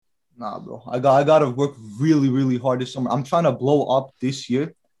Nah, bro. I gotta work really, really hard this summer. I'm trying to blow up this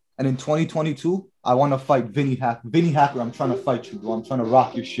year. And in 2022, I want to fight Vinny Hacker. Vinny Hacker, I'm trying to fight you, bro. I'm trying to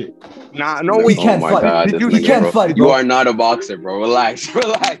rock your shit. Nah, no, wait. He can't fight. God, Did this you? He nigga, can't bro. fight, You bro. are not a boxer, bro. Relax,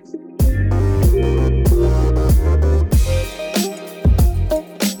 relax.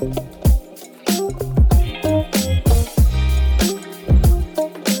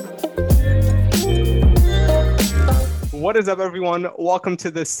 What is up, everyone? Welcome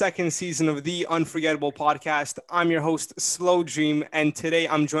to the second season of the Unforgettable Podcast. I'm your host, SlowDream, and today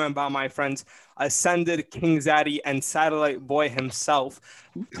I'm joined by my friends, Ascended King Zaddy and Satellite Boy himself.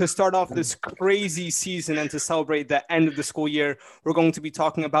 To start off this crazy season and to celebrate the end of the school year, we're going to be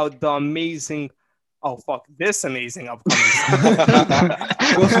talking about the amazing upcoming summer.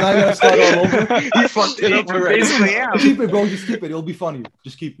 Bro, so now I gotta start all over. You fucked it up already. Basically, yeah. Keep it, bro. Just keep it. It'll be funny.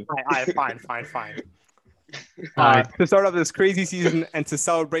 Just keep it. Fine. To start off this crazy season and to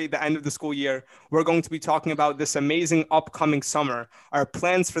celebrate the end of the school year, we're going to be talking about this amazing upcoming summer, our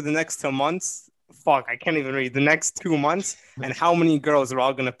plans for the next 2 months. I can't even read. The next 2 months, and how many girls we're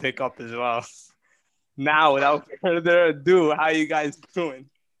all going to pick up as well. Now, without further ado, how you guys doing?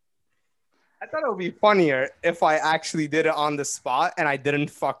 I thought it would be funnier if I actually did it on the spot and I didn't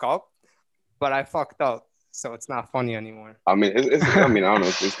fuck up, but I fucked up, so it's not funny anymore. I mean, I don't know.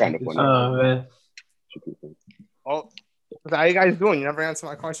 It's kind of funny. Oh, man. Oh, how you guys doing? You never answered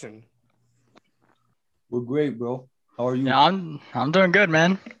my question. We're great, bro. How are you? Yeah, I'm doing good,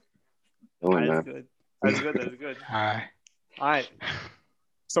 man. That's good. That's good. All All right.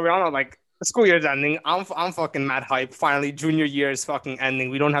 So we all know, like, the school year's ending. I'm fucking mad hype. Finally, junior year is fucking ending.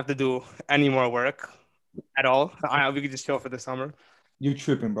 We don't have to do any more work at all. We could just chill for the summer. You're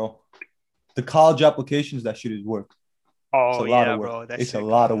tripping, bro. The college applications, that shit is work. Oh, yeah, bro. It's a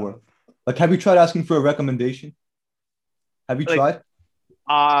lot of work. Like, have you tried asking for a recommendation? Have you tried?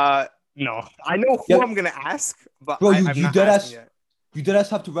 No. I know who I'm gonna ask, but bro, I'm you not dead asking ass. yet. You dead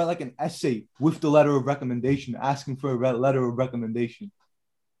ass have to write like an essay with the letter of recommendation, asking for a letter of recommendation.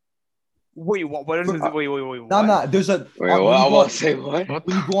 Wait, what? What is this? Wait. What? Nah. There's a. Wait, I want to say what?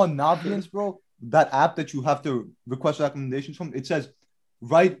 When you go on Naviance, bro, that app that you have to request recommendations from, it says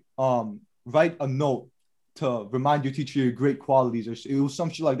write a note to remind your teacher your great qualities, or it was some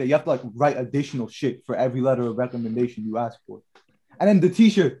shit like that. You have to like write additional shit for every letter of recommendation you ask for, and then the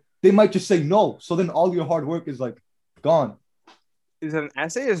teacher, they might just say no. So then all your hard work is like gone. Is it an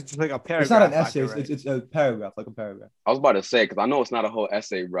essay? Or is it just like a paragraph? It's not an essay. It's a paragraph, like a paragraph. I was about to say, because I know it's not a whole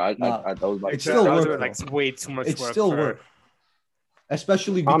essay, bro. I was like, it's still work. Like way too much. It's work still work.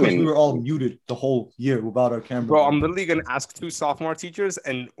 Especially because we were all muted the whole year without our camera. Bro, I'm literally gonna ask 2 sophomore teachers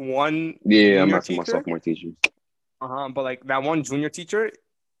and 1 I'm asking my sophomore teachers. But like that one junior teacher,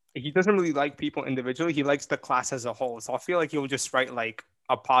 he doesn't really like people individually. He likes the class as a whole. So I feel like he'll just write like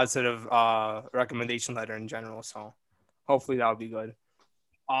a positive recommendation letter in general. So hopefully that'll be good.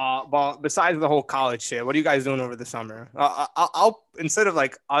 Well, besides the whole college shit, what are you guys doing over the summer? I'll instead of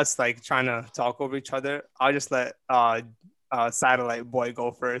like us like trying to talk over each other, I'll just let Satellite Boy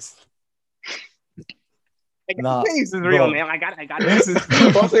go first. Nah, this is real, man. I got this.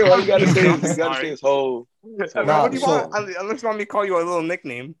 I'll say what you gotta say. You gotta say his whole. What do you want? Unless you want me to call you a little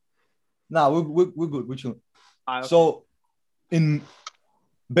nickname. Nah, we're good. We're chilling. Okay. So, in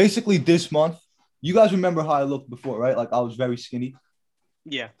basically this month, you guys remember how I looked before, right? Like I was very skinny.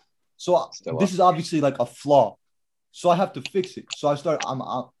 Yeah. So this is obviously like a flaw. So I have to fix it. So I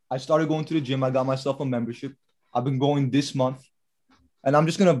started going to the gym. I got myself a membership. I've been going this month, and I'm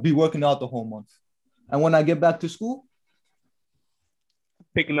just gonna be working out the whole month. And when I get back to school,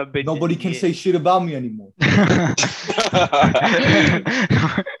 picking up bitches, nobody can say shit about me anymore.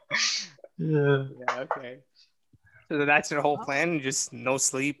 Yeah. Okay. So that's your whole plan? Just no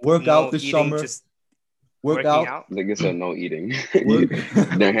sleep, work no out this eating, summer. just work out. Like I said, no eating.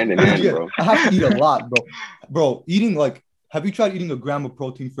 They're hand in hand, bro. I have to eat a lot, bro. Bro, eating like, have you tried eating a gram of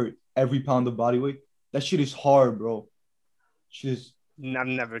protein for every pound of body weight? That shit is hard, bro. I've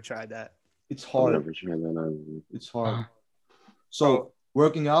never tried that. It's hard. I've never tried that. It's hard. So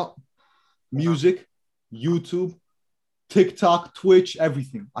working out, music, YouTube, TikTok, Twitch,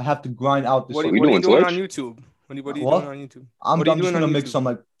 everything. I have to grind out this. What are you doing on YouTube? What are you doing on YouTube? I'm just gonna make some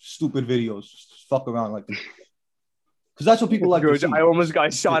like stupid videos. Just fuck around like this. Because that's what people like to see. I almost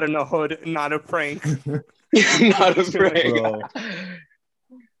got shot in the hood. Not a prank. Not a prank. Bro.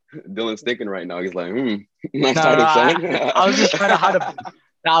 Dylan's thinking right now. He's like, I was just trying to hide a.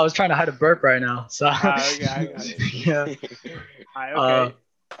 I was trying to hide a burp right now. So. Okay, I got it. Yeah. Okay.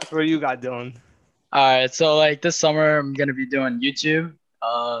 What do you got, Dylan? All right. So like this summer, I'm gonna be doing YouTube.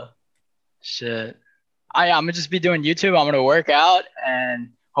 I'm gonna just be doing YouTube. I'm gonna work out, and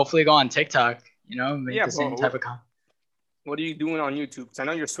hopefully go on TikTok. Make the same type of content. What are you doing on YouTube? Because I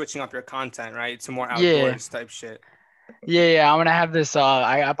know you're switching up your content, right? To more outdoors type shit. Yeah. I'm gonna have this.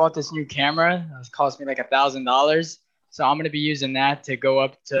 I bought this new camera. It's cost me like $1,000. So I'm gonna be using that to go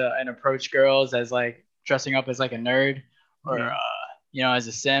up to and approach girls as like dressing up as like a nerd or as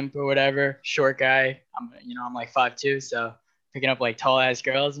a simp or whatever. Short guy. I'm like 5'2", so picking up like tall ass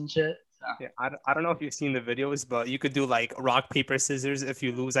girls and shit. So. Yeah, I don't know if you've seen the videos, but you could do like rock paper scissors. If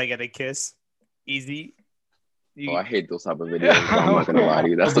you lose, I get a kiss. Easy. I hate those type of videos. I'm not gonna lie to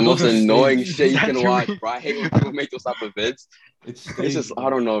you. That's the most annoying shit you can watch, bro. I hate when people make those type of vids. It's just I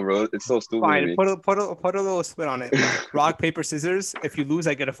don't know, bro. It's so stupid. Fine, to me. put a little split on it. Rock paper scissors. If you lose,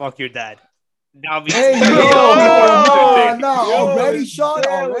 I get to fuck your dad. That'll be already, Sean.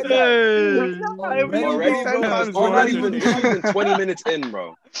 Already, not even 20 minutes in,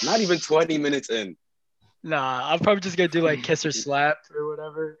 bro. Not even 20 minutes in. Nah, I'm probably just gonna do like kiss or slap or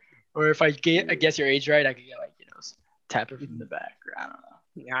whatever. Or if I guess your age right, I could get like tap it from the back. Or I don't know.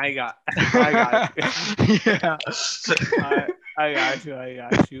 Yeah, I got you. Yeah. I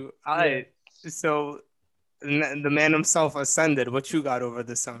got you. All right. So the man himself ascended. What you got over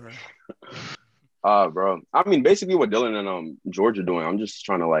the summer? Bro. I mean, basically what Dylan and George are doing. I'm just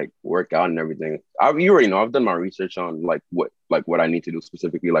trying to like work out and everything. You already know. I've done my research on what I need to do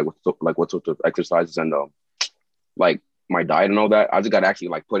specifically, like what sorts of exercises and like my diet and all that. I just got to actually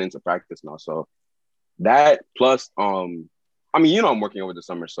like put into practice now. So that plus I mean, I'm working over the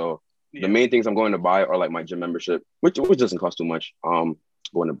summer, so the main things I'm going to buy are like my gym membership, which doesn't cost too much. Going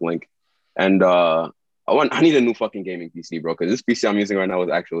to Blink, and I need a new fucking gaming PC, bro, because this PC I'm using right now is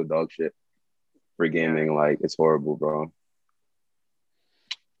actual dog shit for gaming. Like it's horrible, bro.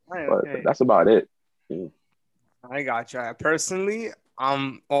 But that's about it. Yeah. I gotcha. Personally,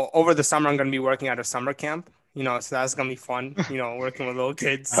 over the summer I'm gonna be working at a summer camp. So that's gonna be fun. Working with little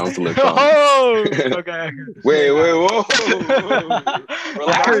kids. Sounds lit. Oh, okay. Wait, whoa.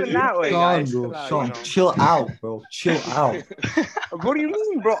 Relax. Sean, chill out, bro. Chill out. What do you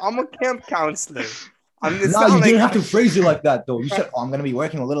mean, bro? I'm a camp counselor. You didn't have to phrase it like that, though. You said, I'm gonna be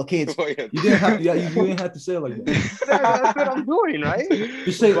working with little kids. You didn't have to say it like that. That's what I'm doing, right?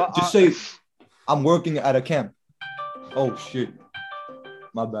 Just say, I'm working at a camp. Oh shit,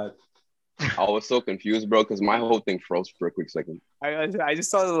 my bad. I was so confused, bro, because my whole thing froze for a quick second. I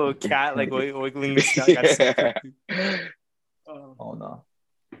just saw the little cat like wiggling the snout. Oh no.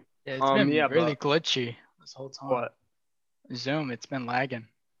 Yeah, it's been really glitchy this whole time. What? Zoom, it's been lagging.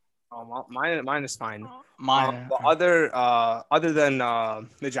 Oh, mine is fine. But other than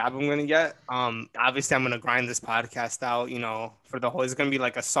the job I'm gonna get, obviously I'm gonna grind this podcast out. For the whole, it's gonna be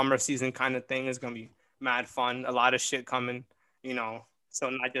like a summer season kind of thing. It's gonna be mad fun. A lot of shit coming. So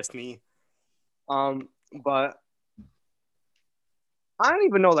not just me. But I don't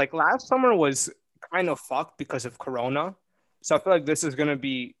even know. Like last summer was kind of fucked because of Corona. So I feel like this is gonna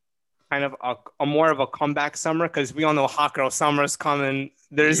be kind of a more of a comeback summer because we all know hot girl summer is coming.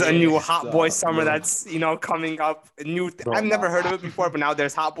 There's a new hot boy summer that's coming up. I've never heard of it before, but now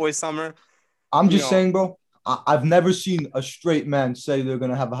there's hot boy summer. I'm just saying, bro. I've never seen a straight man say they're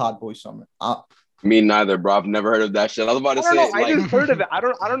gonna have a hot boy summer. Me neither, bro. I've never heard of that shit. I was about to say. I just heard of it. I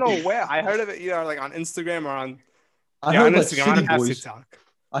don't know where. I heard of it either like on Instagram or on. I heard on like Instagram. City Boys.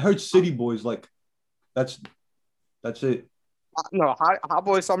 I heard City Boys like. That's it. No, hot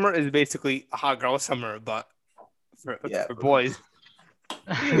boy summer is basically a hot girl summer, but for boys.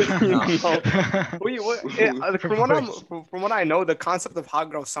 From what I know, the concept of hot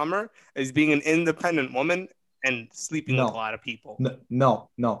girl summer is being an independent woman and sleeping with a lot of people. No.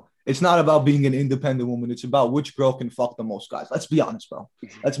 It's not about being an independent woman. It's about which girl can fuck the most guys. Let's be honest, bro.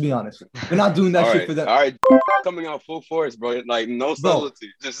 Let's be honest. We're not doing that shit for them. All right, coming out full force, bro. Like no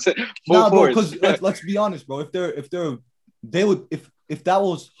subtlety, just full force. Because let's be honest, bro. If that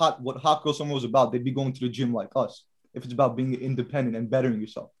was what hot girl summer was about, they'd be going to the gym like us. If it's about being independent and bettering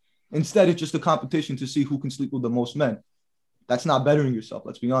yourself, instead it's just a competition to see who can sleep with the most men. That's not bettering yourself.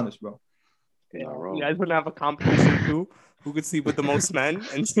 Let's be honest, bro. Yeah, you guys wouldn't have a competition too. Who could sleep with the most men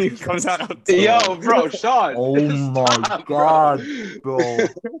and he comes out on top. Yo, bro, Sean. Oh my god, bro.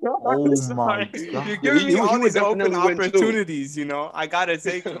 Oh my god. You're giving me all these open opportunities, I gotta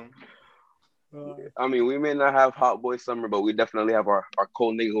take them. I mean, we may not have hot boy summer, but we definitely have our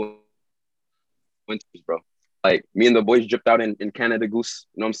cold nigga winters, bro. Like me and the boys dripped out in Canada Goose.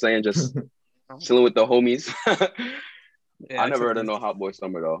 You know what I'm saying? Just chilling with the homies. I never heard of no hot boy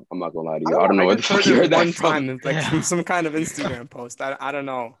summer though. I'm not gonna lie to you. I don't know where the fuck you heard that from. It's like from some kind of Instagram post. I don't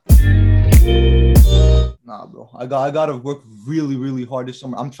know. Nah, bro. I gotta work really, really hard this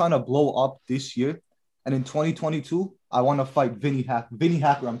summer. I'm trying to blow up this year And in 2022, I want to fight Vinny Hacker. Vinny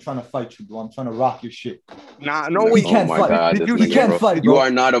Hacker, I'm trying to fight you, bro. I'm trying to rock your shit. Nah, no, we can't fight. God, he can't fight, bro. You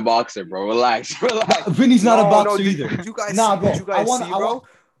are not a boxer, bro. Relax. Vinny's not a boxer either. Did you guys nah, see, bro. Did you guys see, bro?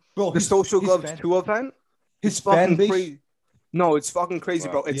 Bro, the Social Gloves 2 event? His fan base? Crazy. No, it's fucking crazy,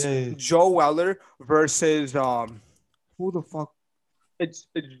 bro. It's Joe Weller versus who the fuck? It's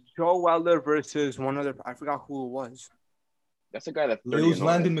Joe Weller versus one other. I forgot who it was. That's the guy that. It was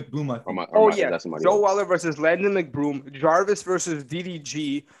Landon McBroom, I think. Joe Weller versus Landon McBroom. Jarvis versus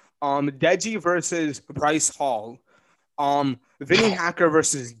DDG. Deji versus Bryce Hall. Vinny Hacker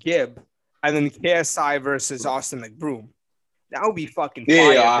versus Gibb, and then KSI versus Austin McBroom. That would be fucking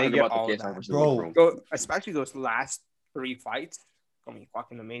fire. Yeah, I heard about all the KSI versus McBroom. Especially those last 3 fights. Gonna be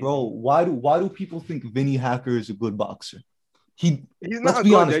fucking amazing. Bro, why do people think Vinny Hacker is a good boxer? He's not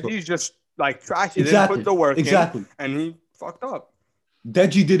good. Honest, he's just like trash. He didn't put the work in, and he fucked up.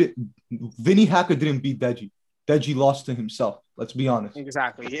 Deji did it. Vinny Hacker didn't beat Deji. Deji lost to himself. Let's be honest.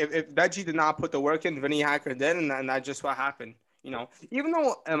 Exactly. If Deji did not put the work in, Vinny Hacker did, and that's just what happened. You know, even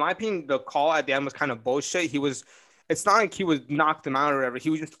though in my opinion the call at the end was kind of bullshit. It's not like he was knocked him out or whatever. He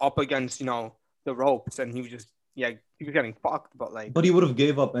was just up against the ropes, and he was just he was getting fucked. But he would have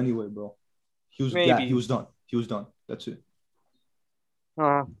gave up anyway, bro. He was done. He was done. That's it.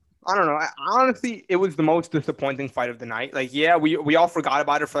 I don't know. Honestly, it was the most disappointing fight of the night. Like, yeah, we all forgot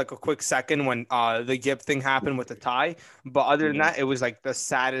about it for like a quick second when the Gibb thing happened with the tie. But other than that, it was like the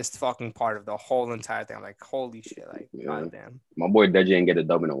saddest fucking part of the whole entire thing. I'm like, holy shit, like, goddamn. My boy Deji ain't get a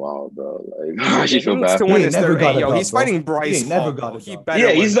dub in a while, bro. Like, I feel bad. To win his third. He's fighting Bryce Hall.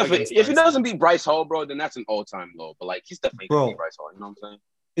 He's definitely. If he doesn't beat Bryce Hall, bro, then that's an all-time low. But like, he's definitely gonna beat Bryce Hall. You know what I'm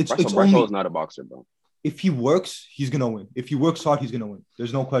saying? Bryce Hall is not a boxer, bro. If he works, he's gonna win. If he works hard, he's gonna win.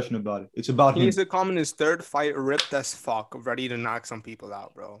 There's no question about it. It's about him. He needs to come in his third fight, ripped as fuck, ready to knock some people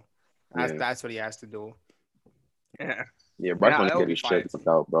out, bro. That's what he has to do. Yeah, Bryce wants to get his shit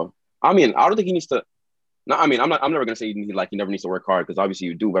out, bro. I mean, I don't think he needs to. No, I mean, I'm never gonna say he never needs to work hard because obviously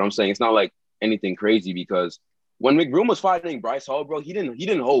you do. But I'm saying it's not like anything crazy because when McBroom was fighting Bryce Hall, bro, he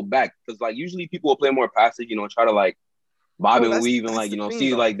didn't hold back because like usually people will play more passive, try to like bob and weave and like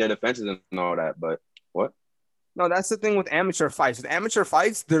see like their defenses and all that, but. What? No, that's the thing with amateur fights. With amateur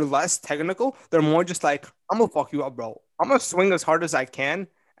fights, they're less technical. They're more just like, I'm going to fuck you up, bro. I'm going to swing as hard as I can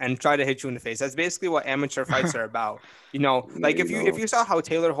and try to hit you in the face. That's basically what amateur fights are about. Like if you saw how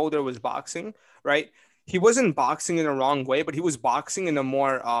Taylor Holder was boxing, right? He wasn't boxing in the wrong way, but he was boxing in a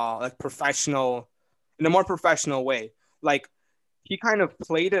more professional way. Like he kind of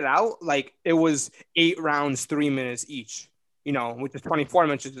played it out like it was 8 rounds, 3 minutes each. Which is 24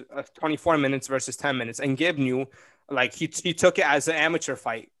 minutes versus 10 minutes. And Gibb knew, like, he took it as an amateur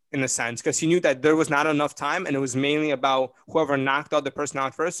fight in a sense because he knew that there was not enough time and it was mainly about whoever knocked out the person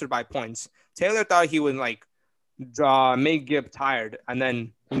out first or by points. Taylor thought he would, like, make Gibb tired and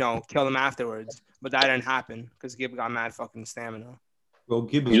then, kill him afterwards. But that didn't happen because Gibb got mad fucking stamina. Bro,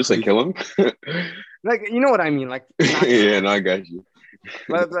 Gibb is you just say kill him? Like, you know what I mean? Like, yeah, no, I got you.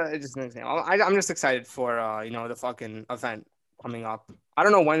 but it's just an example. I'm just excited for the fucking event coming up. I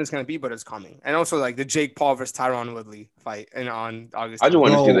don't know when it's gonna be, but it's coming. And also like the Jake Paul versus Tyron Woodley fight on August. I just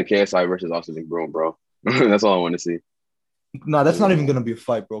want to see the KSI versus Austin McBroom, bro. That's all I want to see. No, that's not even gonna be a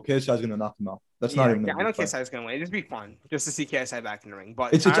fight, bro. KSI is gonna knock him out. That's not even. Yeah, I know KSI is gonna win. It'd just be fun just to see KSI back in the ring.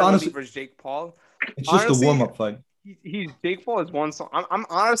 But it's honestly versus Jake Paul. It's just a warm up fight. Jake Paul is one. So I'm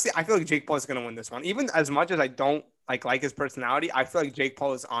honestly, I feel like Jake Paul is gonna win this one. Even as much as I don't like his personality, I feel like Jake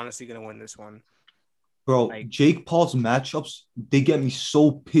Paul is honestly gonna win this one. Bro, Jake Paul's matchups, they get me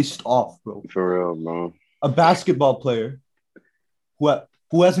so pissed off, bro. For real, bro. A basketball player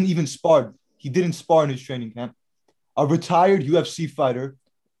who hasn't even sparred. He didn't spar in his training camp. A retired UFC fighter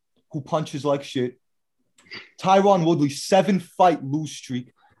who punches like shit. Tyron Woodley, 7-fight lose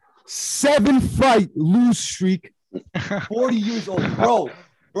streak. 7-fight lose streak. 40 years old.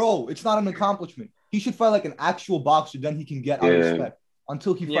 Bro, it's not an accomplishment. He should fight like an actual boxer, then he can get our respect.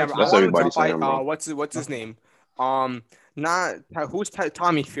 Until he fights. That's everybody saying, what's his name? Who's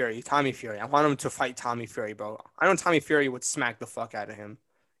Tommy Fury? Tommy Fury. I want him to fight Tommy Fury, bro. I know Tommy Fury would smack the fuck out of him.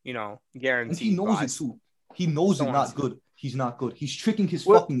 Guaranteed. And he knows it too. He knows it's not good. He's not good. He's tricking his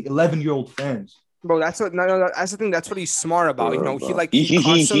fucking 11-year-old fans. Bro, that's what. No, that's the thing. That's what he's smart about.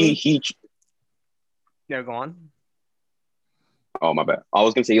 He Yeah, go on. Oh, my bad. I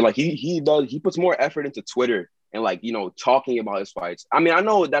was gonna say he puts more effort into Twitter and talking about his fights. I mean, I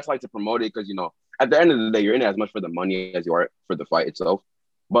know that's like to promote it because at the end of the day, you're in it as much for the money as you are for the fight itself.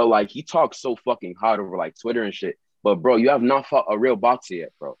 But like he talks so fucking hot over like Twitter and shit. But bro, you have not fought a real boxer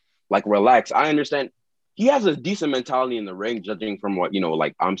yet, bro. Like relax. I understand he has a decent mentality in the ring, judging from what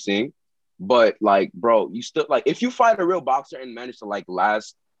like I'm seeing. But like, bro, you still like if you fight a real boxer and manage to like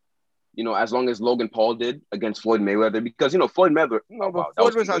last, as long as Logan Paul did against Floyd Mayweather, because Floyd Mayweather, No, but wow, that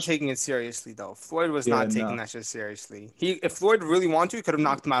Floyd was was not taking it seriously, though. Floyd was Yeah, not taking no. that shit seriously. If Floyd really wanted to, he could have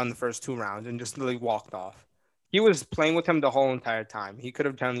knocked him out in the first 2 rounds and just literally walked off. He was playing with him the whole entire time. He could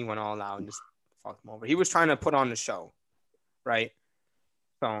have generally went all out and just fucked him over. He was trying to put on the show, right?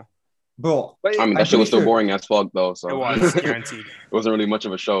 So, Bro, but I mean, that shit was still boring as fuck though. So it was guaranteed. It wasn't really much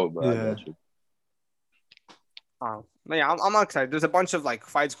of a show, but I got you. But yeah, I'm not excited. There's a bunch of like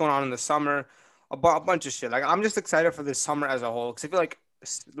fights going on in the summer, a bunch of shit. Like I'm just excited for this summer as a whole because I feel like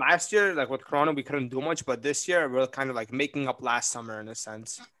last year, like with Corona, we couldn't do much, but this year we're kind of like making up last summer in a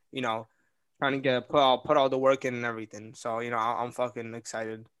sense. Trying to put all the work in and everything. So I'm fucking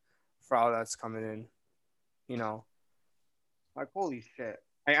excited for all that's coming in. Like holy shit.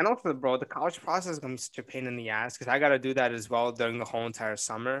 I know the college process is gonna be such a pain in the ass because I gotta do that as well during the whole entire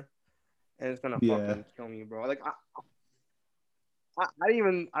summer, and it's gonna fucking kill me, bro. Like I don't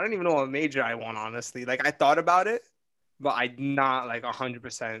even know what major I want, honestly. Like I thought about it, but I'm not like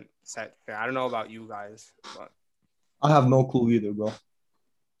 100% set. I don't know about you guys, but I have no clue either, bro.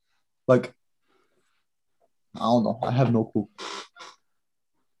 Like, I don't know. I have no clue.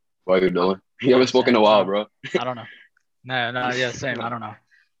 What are you doing? You haven't spoken in a while, bro. I don't know. No, yeah, same. I don't know.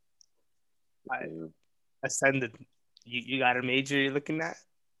 Ascended. You got a major you're looking at?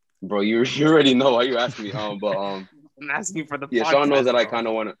 Bro, you already know why you asking me. But I'm asking you for the yeah. podcast, Sean knows that bro. I kind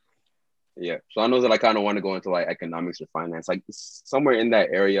of want to. Yeah, Sean knows that I kind of want to go into like economics or finance, like somewhere in that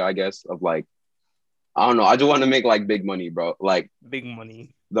area, I guess, of like, I don't know. I just want to make like big money, bro. Like big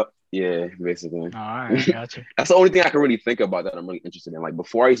money. Yeah, basically. All right, gotcha. That's the only thing I can really think about that I'm really interested in. Like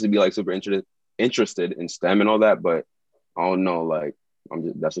before, I used to be like super interested in STEM and all that, but I don't know. Like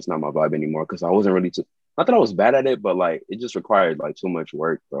that's just not my vibe anymore because I wasn't really too. Not that I was bad at it, but like it just required like too much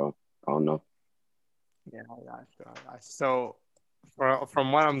work, bro. I don't know. Yeah, so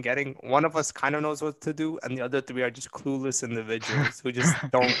from what I'm getting, one of us kind of knows what to do, and the other three are just clueless individuals who just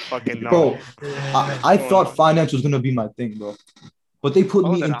don't fucking know. Bro, I thought finance was gonna be my thing, bro, but they put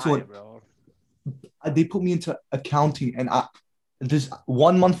me into they put me into accounting, and this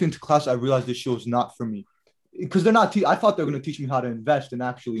 1 month into class, I realized this show is not for me because they're not. I thought they were gonna teach me how to invest and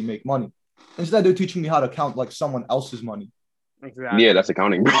actually make money. Instead, they're teaching me how to count like someone else's money. Exactly. Yeah, that's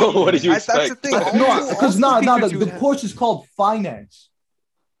accounting, bro. What did you expect? That's the thing. No, because the course is called finance.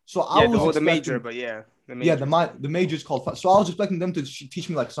 So I was the major, but yeah, the major is called. So I was expecting them to teach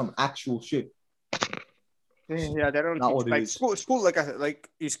me like some actual shit. Yeah, they don't teach like school. Like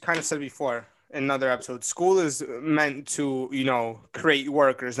you kind of said before in another episode, school is meant to create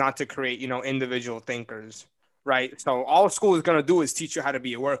workers, not to create individual thinkers, right? So all school is gonna do is teach you how to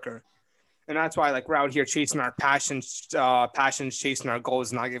be a worker. And that's why, like, we're out here chasing our passions, chasing our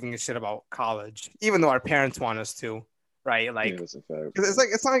goals, not giving a shit about college, even though our parents want us to, right? Like,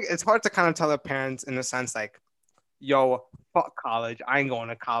 it's hard to kind of tell our parents in a sense, like, yo, fuck college. I ain't going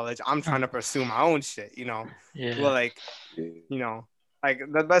to college. I'm trying to pursue my own shit, Yeah. Well, like, like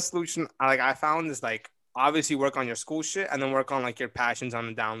the best solution, I found is like obviously work on your school shit and then work on like your passions on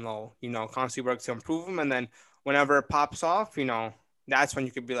the down low. Constantly work to improve them, and then whenever it pops off, that's when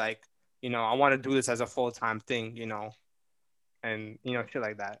you could be like. I want to do this as a full-time thing, and, shit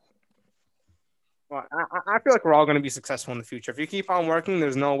like that. Well, I feel like we're all going to be successful in the future. If you keep on working,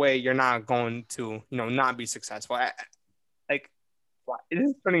 there's no way you're not going to, not be successful. It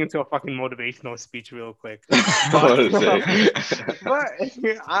is turning into a fucking motivational speech real quick. But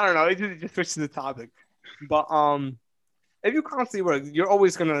I don't know. It just switched to the topic. But if you constantly work, you're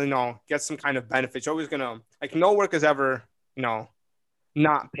always going to, get some kind of benefits. You're always going to, like, no work is ever,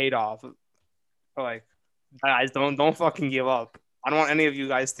 not paid off. But like, guys, don't fucking give up. I don't want any of you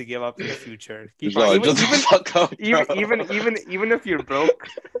guys to give up in the future. Keep on, even if you're broke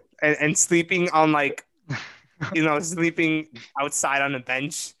and sleeping on like, sleeping outside on a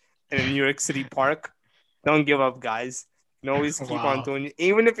bench in a New York City park, don't give up, guys. You always keep on doing it.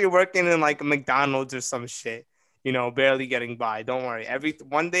 Even if you're working in like McDonald's or some shit, barely getting by. Don't worry.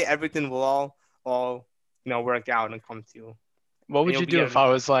 One day everything will all work out and come to you. What would you do if I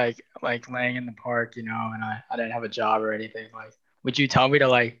was like laying in the park, and I didn't have a job or anything? Like, would you tell me to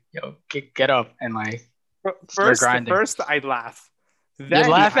like, get up and like start grinding? First, I'd laugh. Then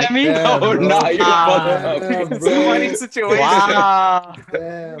you laugh at me? No, you're fucked up. It's a funny situation. Wow.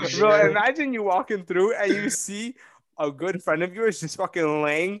 Bro, imagine you walking through and you see a good friend of yours just fucking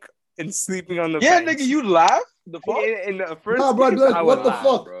laying and sleeping on the bench. Nigga, you laugh? The fuck? In the first bro, I'd be like, what the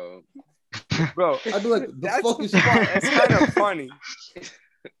fuck? Bro, I'd be like, the fuck is fun. It's kind of funny.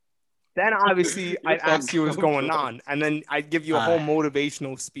 Then obviously I'd ask you what's going on, and then I'd give you a whole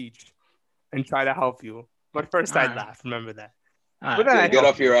motivational speech. and try to help you. But first, I'd laugh. Remember that. But then get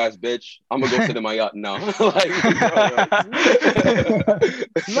off your ass, bitch. I'm gonna go sit in my yacht now. Like, bro,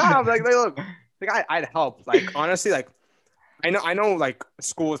 nah, like look, like I'd help. Like honestly, like I know, like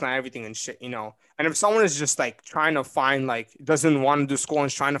school is not everything and shit, you know. And if someone is just like trying to find like doesn't want to do school and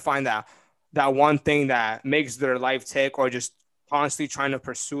is trying to find that one thing that makes their life tick, or just constantly trying to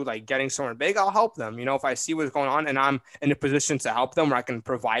pursue like getting somewhere big, I'll help them. You know, if I see what's going on and I'm in a position to help them where I can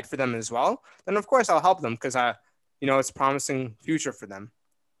provide for them as well, then of course I'll help them because it's a promising future for them.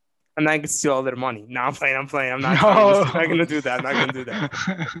 And I can steal all their money. No, I'm playing. I'm not gonna do that. I'm not gonna do that.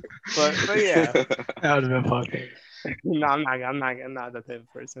 But yeah, that would have been fucking. No, I'm not that type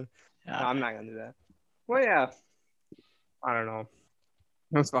of person. No, I'm not gonna do that. Well, yeah, I don't know.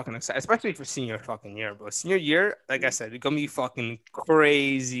 I'm fucking excited, especially for senior fucking year, bro. Senior year, like I said, it's gonna be fucking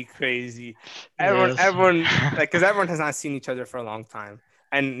crazy. Everyone, like, because everyone has not seen each other for a long time,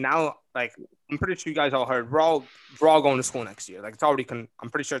 and now, like, I'm pretty sure you guys all heard we're all going to school next year. Like, it's already I'm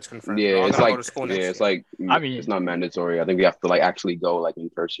pretty sure it's confirmed. Yeah, it's like go to school next year. like I mean, it's not mandatory. I think we have to like actually go like in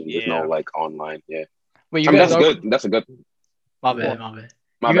person. There's no like online. Yeah. Wait, that's good. That's a good. My bad.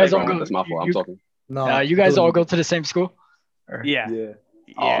 My bad, bro. That's my fault. I'm talking. No, you guys all go to the same school? Or? Yeah.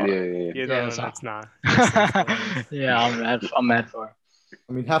 That's not. Yeah, I'm mad for it.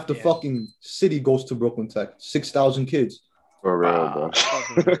 I mean, half the fucking city goes to Brooklyn Tech. 6,000 kids. For real, bro.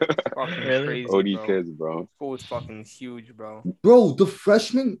 Fucking really? Crazy, OD kids, bro. School is fucking huge, bro. Bro, the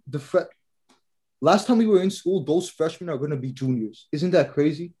freshmen, last time we were in school, those freshmen are gonna be juniors. Isn't that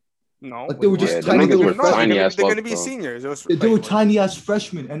crazy? No, like they were just tiny. They're going to be seniors. They were tiny ass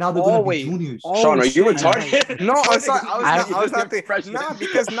freshmen, and now they're going to be juniors. Sean, are you retarded? No, I was not thinking. Because I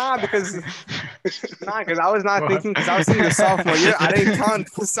was not thinking because I was thinking the sophomore year. I didn't count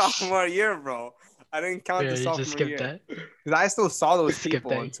the sophomore year, bro. I didn't count the sophomore year because I still saw those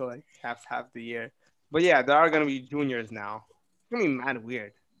people until like half the year. But yeah, there are going to be juniors now. It's going to be mad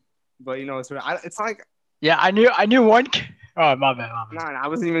weird, but it's like. Yeah, I knew one. Oh, my bad. No, I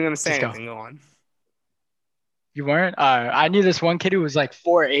wasn't even gonna say anything. Go on. You weren't? I knew this one kid who was like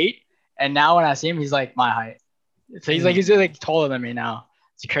 4'8", and now when I see him, he's like my height. So he's like taller than me now.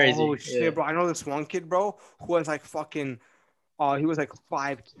 It's crazy. Oh shit, bro! I know this one kid, bro, who was like fucking. He was like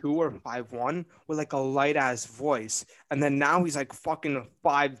 5'2" or 5'1" with like a light ass voice, and then now he's like fucking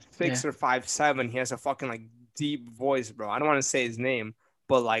 5'6" or 5'7". He has a fucking like deep voice, bro. I don't want to say his name.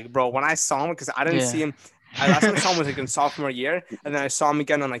 But like, bro, when I saw him, because I didn't see him, last time I saw him was like in sophomore year, and then I saw him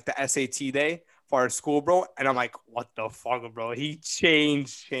again on like the SAT day for our school, bro. And I'm like, what the fuck, bro? He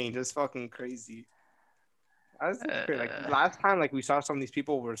changed. It's fucking crazy. That's crazy. Like last time, like we saw some of these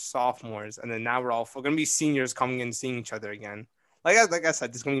people were sophomores, and then now we're gonna be seniors coming in, seeing each other again. Like I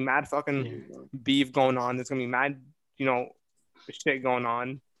said, there's gonna be mad fucking beef going on. There's gonna be mad, shit going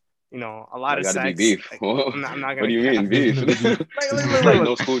on. A lot of sex. Be beef. Like, I'm not gonna. What do you mean beef? Like,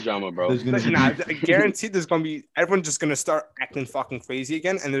 no school drama, bro. I guarantee there's gonna be everyone's just gonna start acting fucking crazy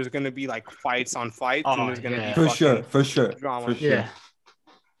again, and there's gonna be like fights on fights, and there's gonna be for sure drama. Yeah.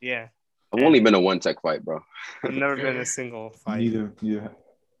 I've only been to one tech fight, bro. I've never been in a single fight. Neither. Yeah.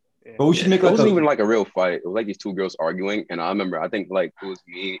 But we should make. It wasn't even like a real fight. It was like these two girls arguing, and I remember I think like it was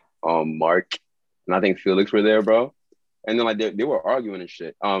me, Mark, and I think Felix were there, bro. And then like they were arguing and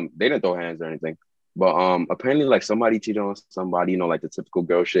shit. They didn't throw hands or anything, but apparently like somebody cheated on somebody, like the typical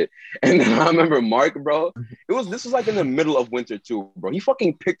girl shit. And then I remember Mark, bro. This was like in the middle of winter too, bro. He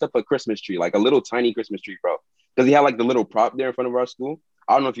fucking picked up a Christmas tree, like a little tiny Christmas tree, bro, because he had like the little prop there in front of our school.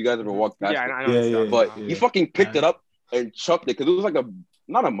 I don't know if you guys ever walked past. But he fucking picked it up and chucked it because it was like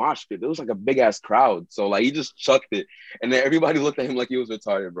not a mosh pit. It was like a big ass crowd. So like he just chucked it, and then everybody looked at him like he was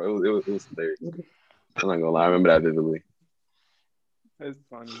retarded, bro. It was hilarious. I'm not gonna lie, I remember that vividly. It's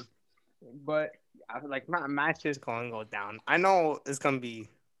funny, but like my match is gonna go down. I know it's gonna be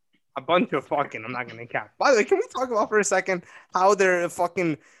a bunch of fucking. I'm not gonna cap. By the way, can we talk about for a second how their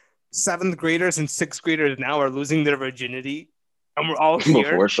fucking 7th graders and 6th graders now are losing their virginity, and we're all here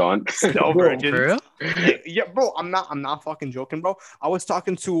before Sean still virgins. Yeah, bro. I'm not fucking joking, bro. I was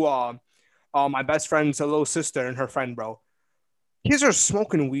talking to my best friend's little sister and her friend, bro. Kids are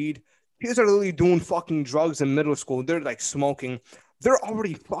smoking weed. Kids are literally doing fucking drugs in middle school. They're like smoking. They're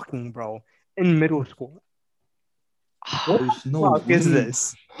already fucking, bro, in middle school. There's no fuck is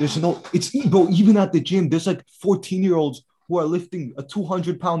this? Bro, even at the gym, there's like 14-year-olds who are lifting a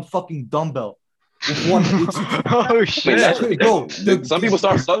 200-pound fucking dumbbell. With one. Oh shit! Bro, some people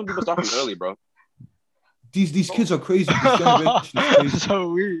start from early, bro. These kids are crazy. This generation is crazy.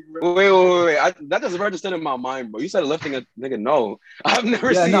 So weird, bro. Wait. That doesn't register in my mind, bro. You said lifting a nigga. No, I've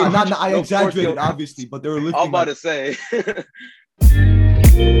never seen. I exaggerated, obviously, but they were lifting. I'm about to say.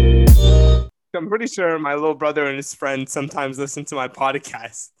 I'm pretty sure my little brother and his friends sometimes listen to my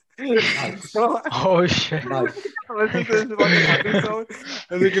podcast. Nice. Oh shit. Nice. Listen to this fucking episode,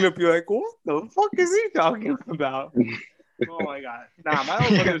 and they're gonna be like, "What the fuck is he talking about?" Oh my god. Nah, my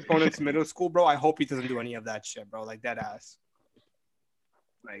little brother's going into middle school, bro. I hope he doesn't do any of that shit, bro. Like dead ass.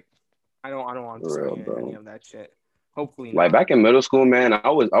 Like, I don't want to For real, see bro. any of that shit. Hopefully, Like not. back in middle school, man, I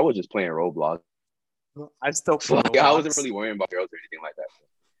was just playing Roblox. I still play Like, I wasn't Roblox. really worrying about girls or anything like that.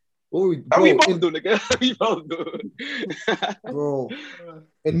 Oh, We bro, both do, nigga. We both do. bro,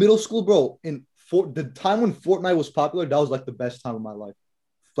 in middle school, bro, the time when Fortnite was popular, that was like the best time of my life.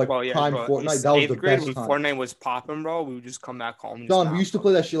 Like Well, yeah, prime bro. Fortnite, that was the Eighth grade best when time. Fortnite was popping, bro, we would just come back home. And John, just we used to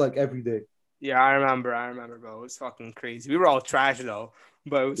play that shit like every day. Yeah, I remember, bro. It was fucking crazy. We were all trash though,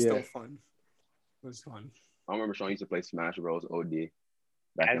 but it was still fun. It was fun. I remember Sean used to play Smash Bros. OD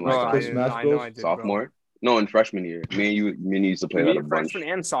back in Bro, like I didn't Smash I know Bros? I did, sophomore. Bro. No, in freshman year. Me and you used to play that a bunch. Freshman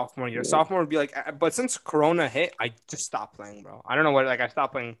and sophomore year. Yeah. Sophomore would be like, but since Corona hit, I just stopped playing, bro. I don't know what. Like, I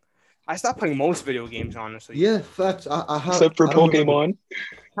stopped playing most video games, honestly. Yeah, facts. I have. Except for I don't remember. Pokemon.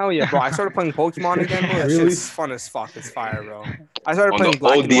 Hell yeah, bro. I started playing Pokemon again, bro. That Really? shit's fun as fuck. It's fire, bro. I started On playing the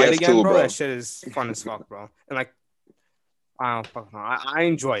Black and White ODS again, too, bro. bro. That shit is fun as fuck, bro. And like, I don't fucking know. I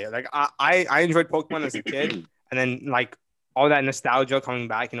enjoy it. Like, I enjoyed Pokemon as a kid, and then like all that nostalgia coming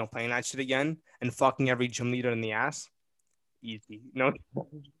back, playing that shit again and fucking every gym leader in the ass. Easy. No.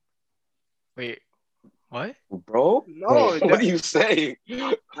 Wait, what? Bro? No, What are you saying?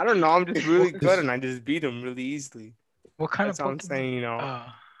 I don't know. I'm just really good, and I just beat him really easily. What kind That's of what I'm Pokemon? saying, Oh,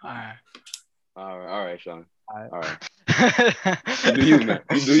 alright. All right, Sean. All All right. You do you, man.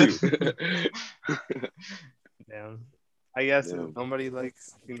 You do you. Damn. I guess Damn. nobody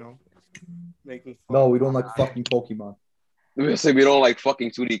likes, making fun. No, we don't like fucking Pokemon. We say we don't like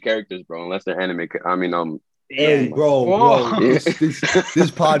fucking 2D characters, bro, unless they're anime. Hey, Yeah. bro, Whoa. this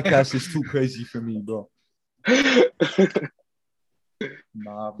podcast is too crazy for me, bro.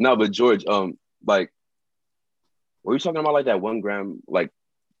 Nah. No, but George, like, were you talking about like that 1 gram, like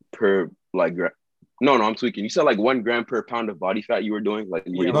per like No, I'm tweaking. You said like 1 gram per pound of body fat you were doing, like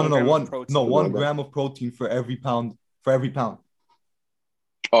Yeah, No, 1 gram of protein. 1 gram of protein for every pound.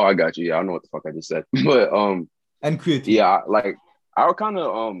 Oh, I got you. Yeah, I know what the fuck I just said. But And creatine. yeah, I kind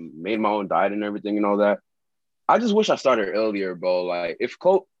of made my own diet and everything and all that. I just wish I started earlier, bro. Like if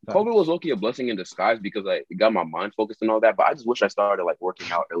COVID was low-key a blessing in disguise because like it got my mind focused and all that, but I just wish I started like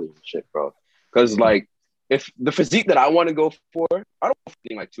working out earlier and shit, bro. Because like if the physique that I want to go for, I don't want to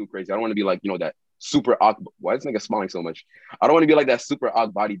be like too crazy. I don't want to be like, that super why is this nigga smiling so much? I don't want to be like that super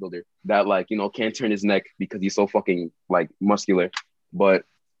bodybuilder that like, can't turn his neck because he's so fucking like muscular. But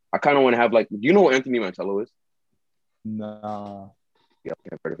I kind of want to have like, do you know what Anthony Mantello is? Nah. Yeah,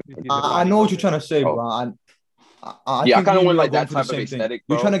 I know what you're trying to say, bro. I kind of me and want you are like going that for the type of same thing. aesthetic,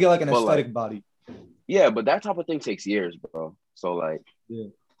 bro. You're trying to get like an but, aesthetic body. Yeah, but that type of thing takes years, bro. So like, yeah.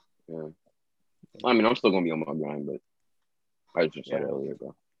 I mean, I'm still gonna be on my grind, but I just said earlier,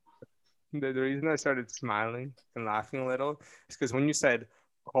 bro. The reason I started smiling and laughing a little is because when you said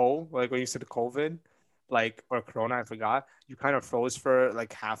when you said COVID, like, or Corona, I forgot, you kind of froze for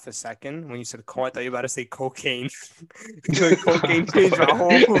like half a second. When you said I thought you were about to say cocaine. Like, cocaine changed my whole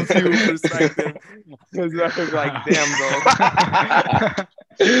view perspective. Because I was like, damn, bro.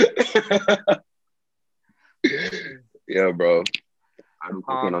 Yeah, bro. I'm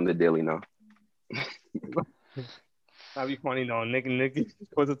cocaine on the daily now. That'd be funny though. Nick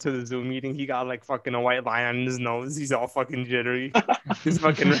goes up to the Zoom meeting. He got like fucking a white line on his nose. He's all fucking jittery. He's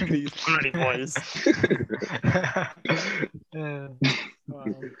fucking ready. He's ready, boys.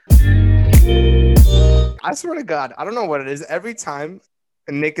 I swear to God, I don't know what it is. Every time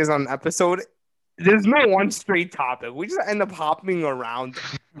Nick is on an episode, there's no one straight topic. We just end up hopping around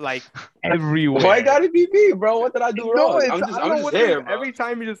like everywhere. Why gotta be me, bro? What did I do wrong? I'm just here, bro. Every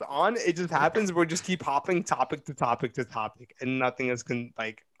time you're just on, it just happens. We just keep hopping topic to topic to topic, and nothing is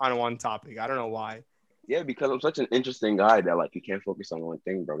like on one topic. I don't know why. Yeah, because I'm such an interesting guy that like you can't focus on one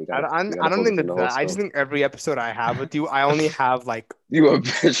thing, bro. I don't think it's that. I just think every episode I have with you, I only have like you a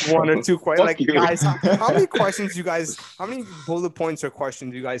bitch, one or two questions. Like, you. guys, how many questions how many bullet points or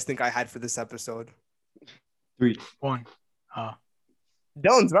questions do you guys think I had for this episode? 3. 1.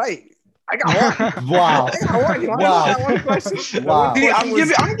 Dylan's right. I got one. Wow. I got one. You want Wow. that one question? Wow.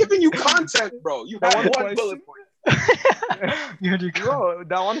 I'm giving you content, bro. You That had one one bullet point. Bro,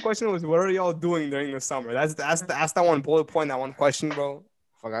 that one question was, what are y'all doing during the summer? That's that one bullet point, that one question, bro.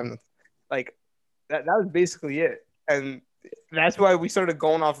 Fuck, I'm like that was basically it. And that's why we started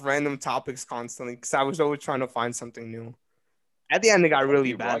going off random topics constantly, because I was always trying to find something new. At the end, it got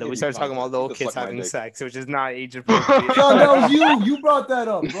really Bro, bad. I'll Though we give started you talking about context. little You can kids suck my having dick. sex, which is not age appropriate. John, that was you. You brought that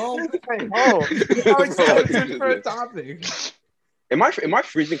up, bro. Oh, I was Bro, just searching for a topic. Am I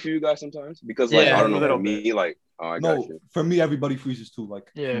freezing for you guys sometimes? Because like Yeah, I don't know, a little for me, like I got No, you. for me, everybody freezes too. Like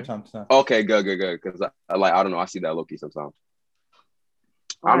Yeah. from time to time. Okay, good. Because I don't know, I see that low key sometimes.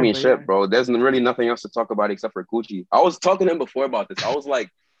 I Alright, mean, but shit, yeah. bro. There's really nothing else to talk about except for Gucci. I was talking to him before about this. I was like,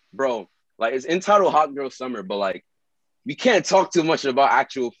 bro, like it's entitled Hot Girl Summer, but like we can't talk too much about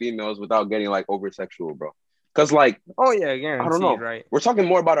actual females without getting like over sexual, bro. Because like Oh yeah, guaranteed, I don't know, right? we're talking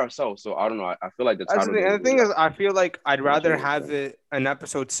more about ourselves, so I don't know. I feel like the That's title. the thing. And the thing is, I feel like I'd That's rather what I'm have saying. an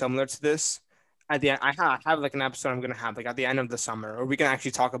episode similar to this. At the end, I have like an episode I'm gonna have like at the end of the summer, or we can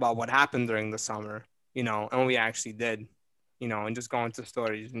actually talk about what happened during the summer, and what we actually did, and just go into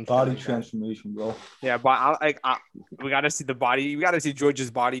stories and shit Body like that. transformation, bro. Yeah, but we gotta see the body. We gotta see George's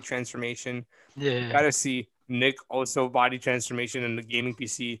body transformation. Yeah. Gotta see Nick also body transformation in the gaming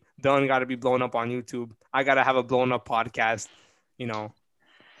PC. Dylan gotta be blown up on YouTube. I gotta have a blown up podcast.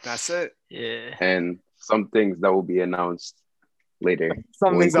 That's it. Yeah. And some things that will be announced later.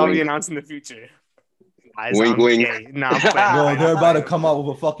 Some Wink, things I'll be wink. announced in the future. Guys, Wink, I'm wink. gay. Nah, I'm playing. Bro, I'm they're about to playing. come out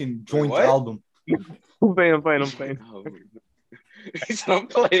with a fucking joint what? album. I'm playing. I'm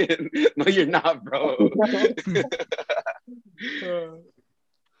playing. No, you're not, bro.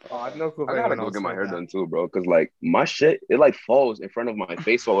 I have no clue. I gotta go get my hair done too, bro. Cause like my shit, it like falls in front of my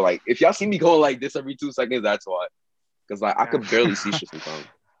face. So like, if y'all see me go like this every 2 seconds, that's why. Cause like I could barely see shit sometimes.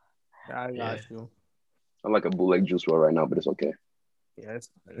 Yeah, I got you. I'm like a bootleg juice roll right now, but it's okay. Yeah, it's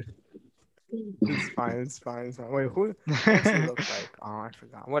fine. It's fine. Wait, who does he look like? Oh, I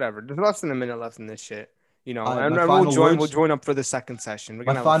forgot. Whatever. There's less than a minute left in this shit. And my then final we'll words- join up for the second session. We're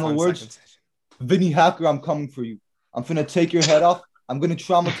My gonna have final a fun words? second session. Vinny Hacker, I'm coming for you. I'm finna take your head off. I'm gonna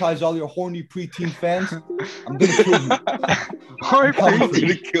traumatize all your horny preteen fans. I'm gonna kill you. I'm coming for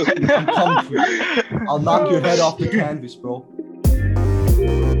you. I'm coming for you. I'll knock your head off the canvas, bro.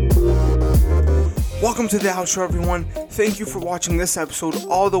 Welcome to the outro, everyone. Thank you for watching this episode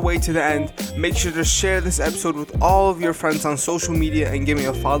all the way to the end. Make sure to share this episode with all of your friends on social media and give me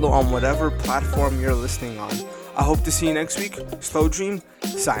a follow on whatever platform you're listening on. I hope to see you next week. SlowDream,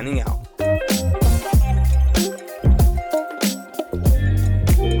 signing out.